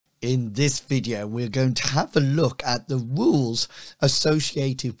In this video, we're going to have a look at the rules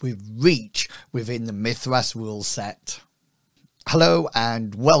associated with reach within the Mythras Ruleset. Hello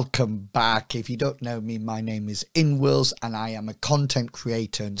and welcome back. If you don't know me, my name is Inwils and I am a content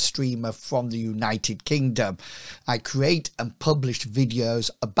creator and streamer from the United Kingdom. I create and publish videos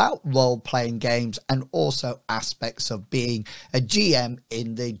about role-playing games and also aspects of being a GM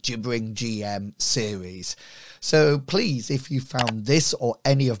in the Gibbering GM series. So please, if you found this or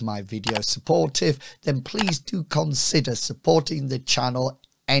any of my videos supportive, then please do consider supporting the channel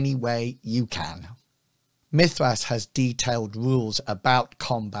any way you can. Mythras has detailed rules about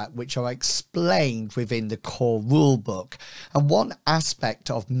combat which are explained within the core rulebook, and one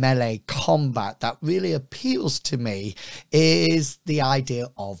aspect of melee combat that really appeals to me is the idea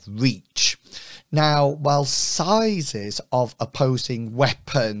of reach. Now, while sizes of opposing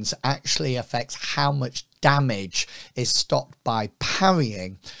weapons actually affects how much damage is stopped by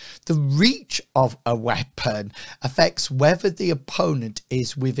parrying, the reach of a weapon affects whether the opponent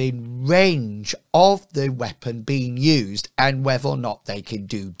is within range of the weapon being used and whether or not they can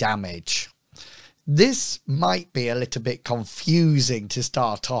do damage. This might be a little bit confusing to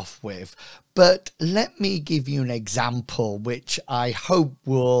start off with, but let me give you an example which I hope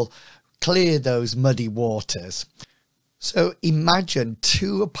will clear those muddy waters. So imagine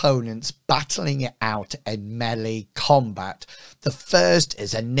two opponents battling it out in melee combat. The first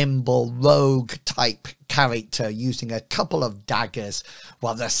is a nimble rogue type character using a couple of daggers,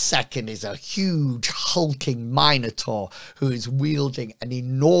 while the second is a huge hulking minotaur who is wielding an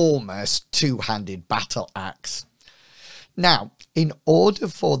enormous two-handed battle axe. Now, in order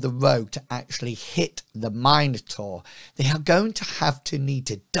for the rogue to actually hit the minotaur, they are going to need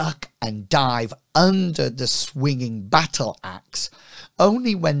to duck and dive under the swinging battle axe.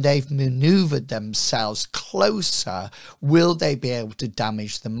 Only when they've maneuvered themselves closer will they be able to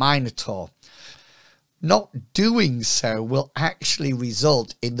damage the minotaur. Not doing so will actually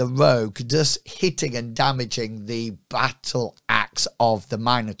result in the rogue just hitting and damaging the battle axe of the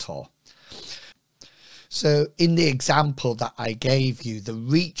minotaur. So in the example that I gave you, the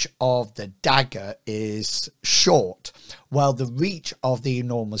reach of the dagger is short, while the reach of the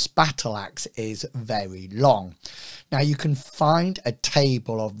enormous battle axe is very long. Now you can find a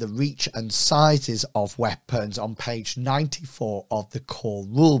table of the reach and sizes of weapons on page 94 of the core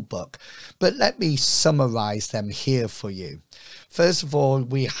rulebook, but let me summarize them here for you. First of all,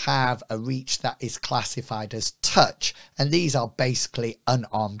 we have a reach that is classified as touch, and these are basically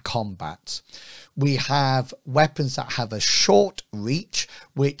unarmed combats. We have weapons that have a short reach,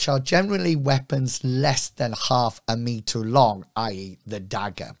 which are generally weapons less than half a meter long, i.e. the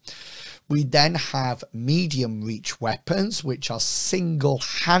dagger. We then have medium reach weapons, which are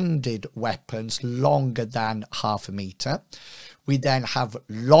single-handed weapons longer than half a meter. We then have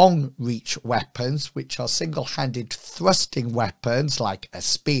long reach weapons, which are single-handed thrusting weapons like a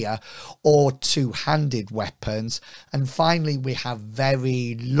spear or two-handed weapons. And finally, we have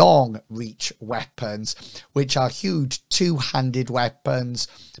very long reach weapons, which are huge two-handed weapons,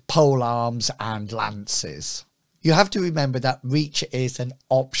 polearms and lances. You have to remember that reach is an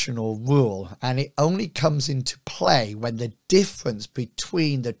optional rule, and it only comes into play when the difference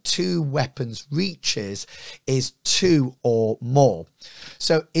between the two weapons' reaches is 2 or more.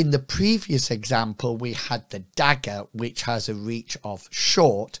 So in the previous example, we had the dagger, which has a reach of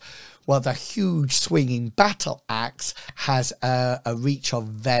short, while the huge swinging battle axe has a reach of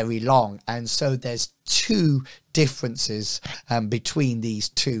very long. And so there's two differences between these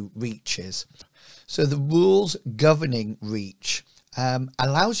two reaches. So the rules governing reach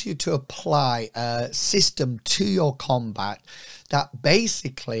allows you to apply a system to your combat that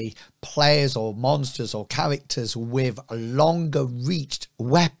basically players or monsters or characters with longer reached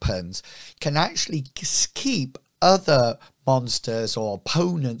weapons can actually keep other monsters or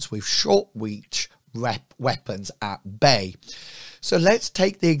opponents with short reach weapons at bay. So let's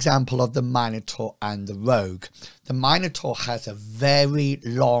take the example of the Minotaur and the Rogue. The Minotaur has a very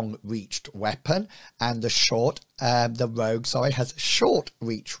long reached weapon, and the Rogue, has a short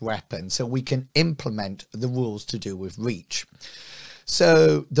reach weapon, so we can implement the rules to do with reach.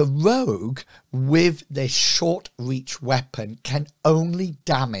 So the Rogue with the short reach weapon can only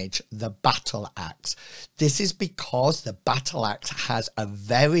damage the battle axe. This is because the battle axe has a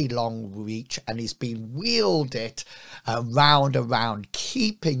very long reach and is being wielded around,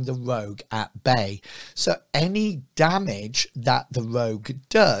 keeping the Rogue at bay. So any damage that the Rogue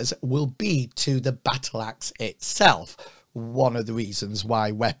does will be to the battle axe itself, one of the reasons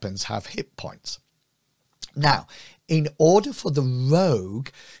why weapons have hit points. Now, in order for the Rogue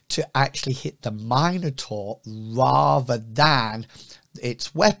to actually hit the Minotaur rather than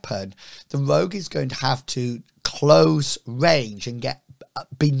its weapon, the rogue is going to have to close range and get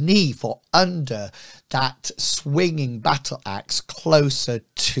beneath or under that swinging battle axe closer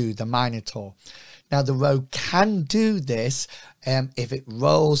to the Minotaur. Now the rogue can do this if it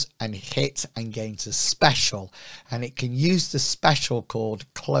rolls and hits and gains a special, and it can use the special called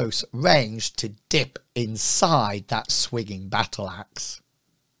close range to dip inside that swinging battle axe.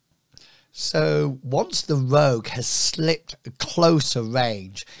 So once the rogue has slipped closer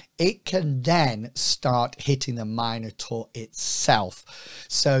range, it can then start hitting the Minotaur itself.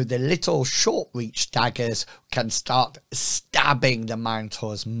 So the little short reach daggers can start stabbing the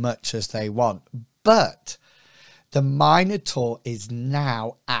Minotaur as much as they want. But the Minotaur is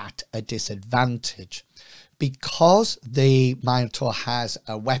now at a disadvantage. Because the Minotaur has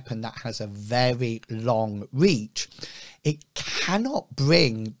a weapon that has a very long reach, it cannot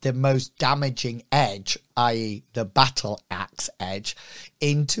bring the most damaging edge, i.e. the battle axe edge,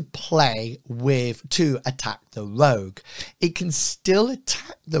 into play to attack the rogue. It can still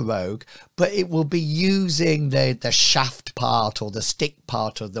attack the rogue, but it will be using the shaft part or the stick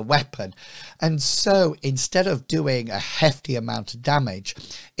part of the weapon. And so instead of doing a hefty amount of damage,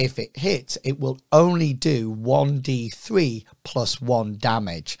 if it hits, it will only do 1d3 plus 1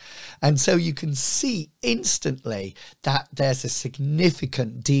 damage. And so you can see instantly that there's a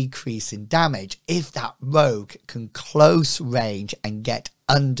significant decrease in damage if that rogue can close range and get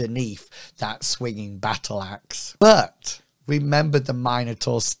underneath that swinging battle axe. But remember, the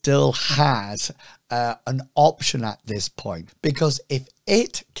Minotaur still has an option at this point, because if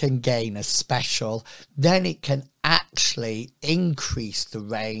it can gain a special, then it can actually increase the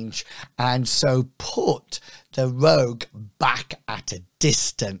range and so put the rogue back at a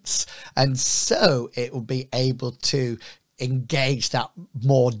distance, and so it will be able to engage that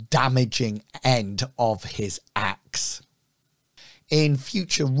more damaging end of his axe. In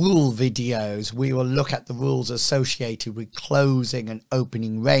future rule videos, we will look at the rules associated with closing and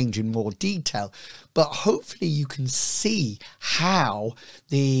opening range in more detail, but hopefully you can see how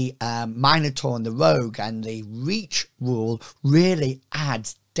the Minotaur and the Rogue and the reach rule really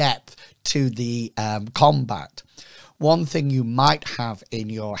adds depth to the combat. One thing you might have in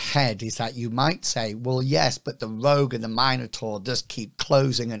your head is that you might say, well, yes, but the Rogue and the Minotaur just keep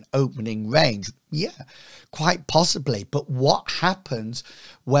closing and opening range. Yeah, quite possibly. But what happens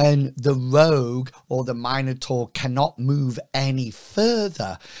when the Rogue or the Minotaur cannot move any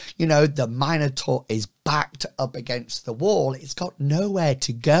further? You know, the Minotaur is backed up against the wall. It's got nowhere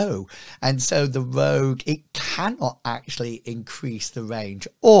to go. And so the Rogue, it cannot actually increase the range.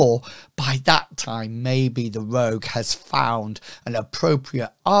 Or by that time, maybe the Rogue has found an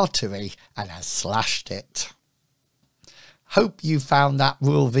appropriate artery and has slashed it. Hope you found that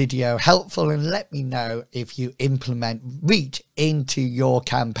rule video helpful, and let me know if you implement reach into your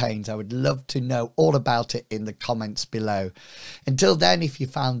campaigns. I would love to know all about it in the comments below. Until then, if you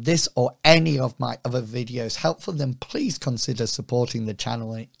found this or any of my other videos helpful, then please consider supporting the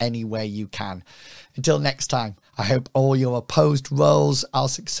channel in any way you can. Until next time, I hope all your opposed rolls are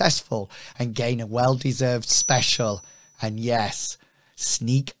successful and gain a well-deserved special. And yes,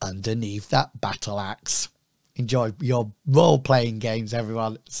 sneak underneath that battle axe. Enjoy your role-playing games,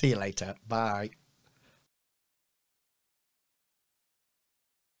 everyone. See you later. Bye.